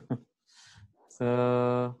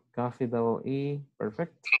 So coffee double E,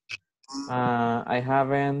 perfect. I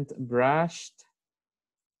haven't brushed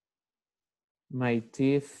my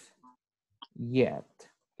teeth yet.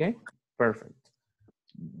 Okay, perfect.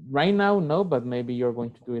 Right now, no, but maybe you're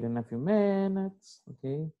going to do it in a few minutes.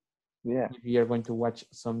 Okay. Yeah. Maybe you're going to watch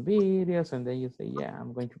some videos and then you say, yeah,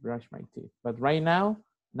 I'm going to brush my teeth. But right now,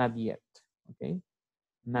 not yet. Okay.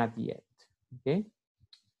 Not yet. Okay.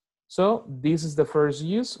 So this is the first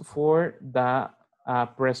use for the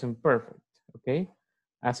present perfect. Okay.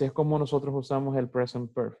 Así es como nosotros usamos el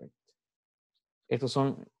present perfect. Estos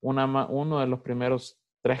son uno de los primeros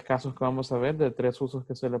 3 casos que vamos a ver, de 3 usos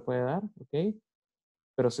que se le puede dar. Ok.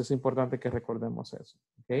 Pero sí es importante que recordemos eso.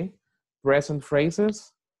 Ok. Present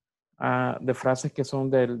phrases, de frases que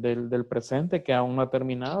son del presente, que aún no ha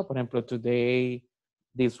terminado. Por ejemplo, today,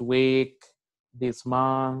 this week, this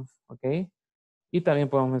month. Ok. Y también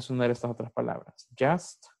podemos mencionar estas otras palabras.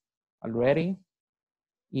 Just, already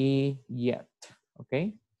y yet.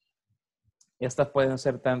 Ok. Estas pueden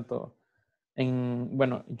ser tanto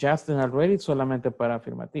bueno, just and already solamente para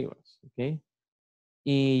afirmativas. Ok.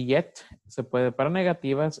 Y yet se puede para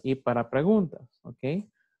negativas y para preguntas. Ok.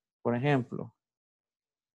 Por ejemplo,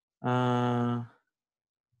 have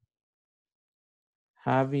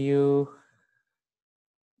you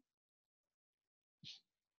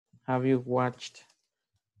watched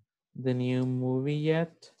the new movie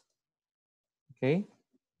yet? Ok.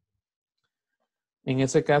 En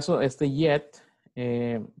ese caso, este yet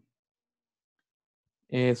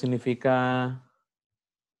significa,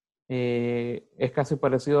 es casi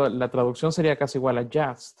parecido, la traducción sería casi igual a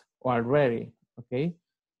just o already, ok.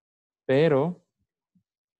 Pero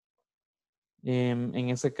en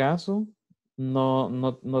ese caso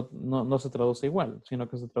no se traduce igual, sino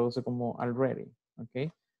que se traduce como already,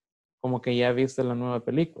 ok. Como que ya viste la nueva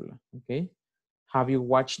película, ok. Have you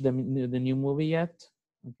watched the new movie yet?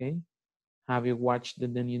 Ok. Have you watched the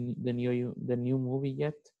new movie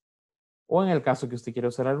yet? O en el caso que usted quiera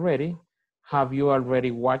usar already, have you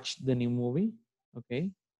already watched the new movie?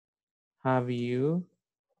 Ok. Have you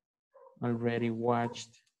already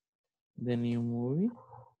watched the new movie?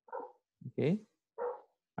 Ok.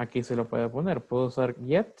 Aquí se lo puede poner. Puedo usar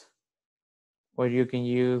yet, or you can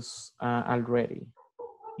use already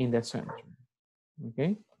in the center.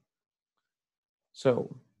 Ok. So,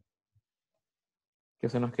 que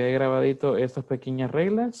se nos quede grabadito estas pequeñas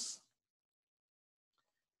reglas.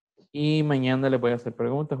 Y mañana les voy a hacer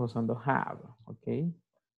preguntas usando have. Ok.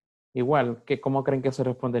 Igual, ¿cómo creen que se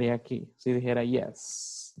respondería aquí? Si dijera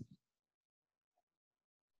yes.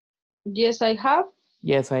 Yes, I have.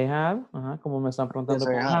 Yes, I have. Como me están preguntando Yes,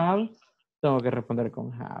 I con have. have, tengo que responder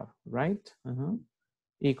con have, right?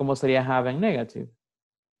 ¿Y cómo sería have en negative?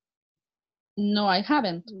 No, I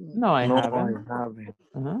haven't. No, I No, haven't. I haven't.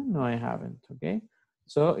 No, I haven't. Okay.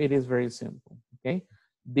 So it is very simple. Okay.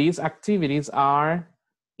 These activities are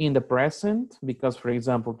in the present because, for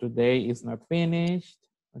example, today is not finished.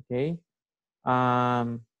 Okay.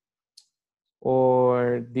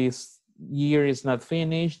 Or this year is not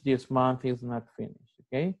finished. This month is not finished.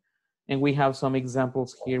 Okay. And we have some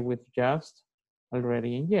examples here with just,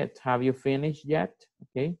 already, and yet. Have you finished yet?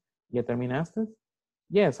 Okay. ¿Ya terminaste?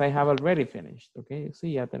 Yes, I have already finished. Okay.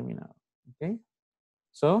 Sí, ya terminado. Okay.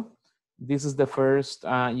 So this is the first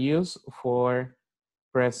use for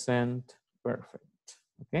present perfect.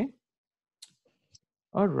 Okay.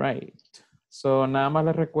 All right. So nada más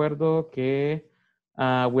les recuerdo que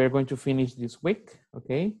we're going to finish this week.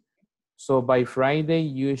 Okay. So by Friday,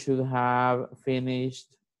 you should have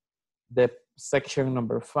finished the section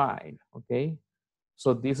number 5. Okay.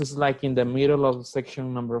 So this is like in the middle of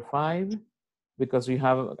section number 5 because we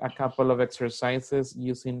have a couple of exercises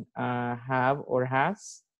using have or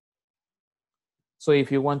has. So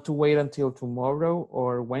if you want to wait until tomorrow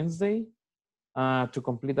or Wednesday to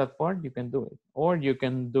complete that part, you can do it. Or you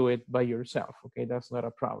can do it by yourself, okay? That's not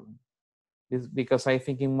a problem. It's because I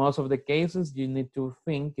think in most of the cases, you need to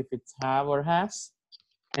think if it's have or has,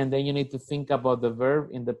 and then you need to think about the verb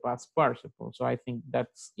in the past participle. So I think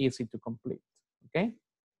that's easy to complete, okay?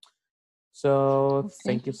 So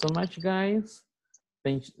thank you so much, guys.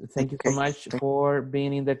 Thank you so much for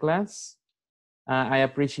being in the class. I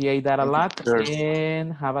appreciate that a lot,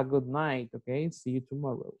 and have a good night, okay? See you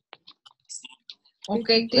tomorrow.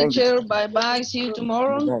 Okay, teacher, bye-bye. See you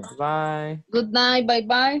tomorrow. Bye. Good night,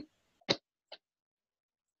 bye-bye.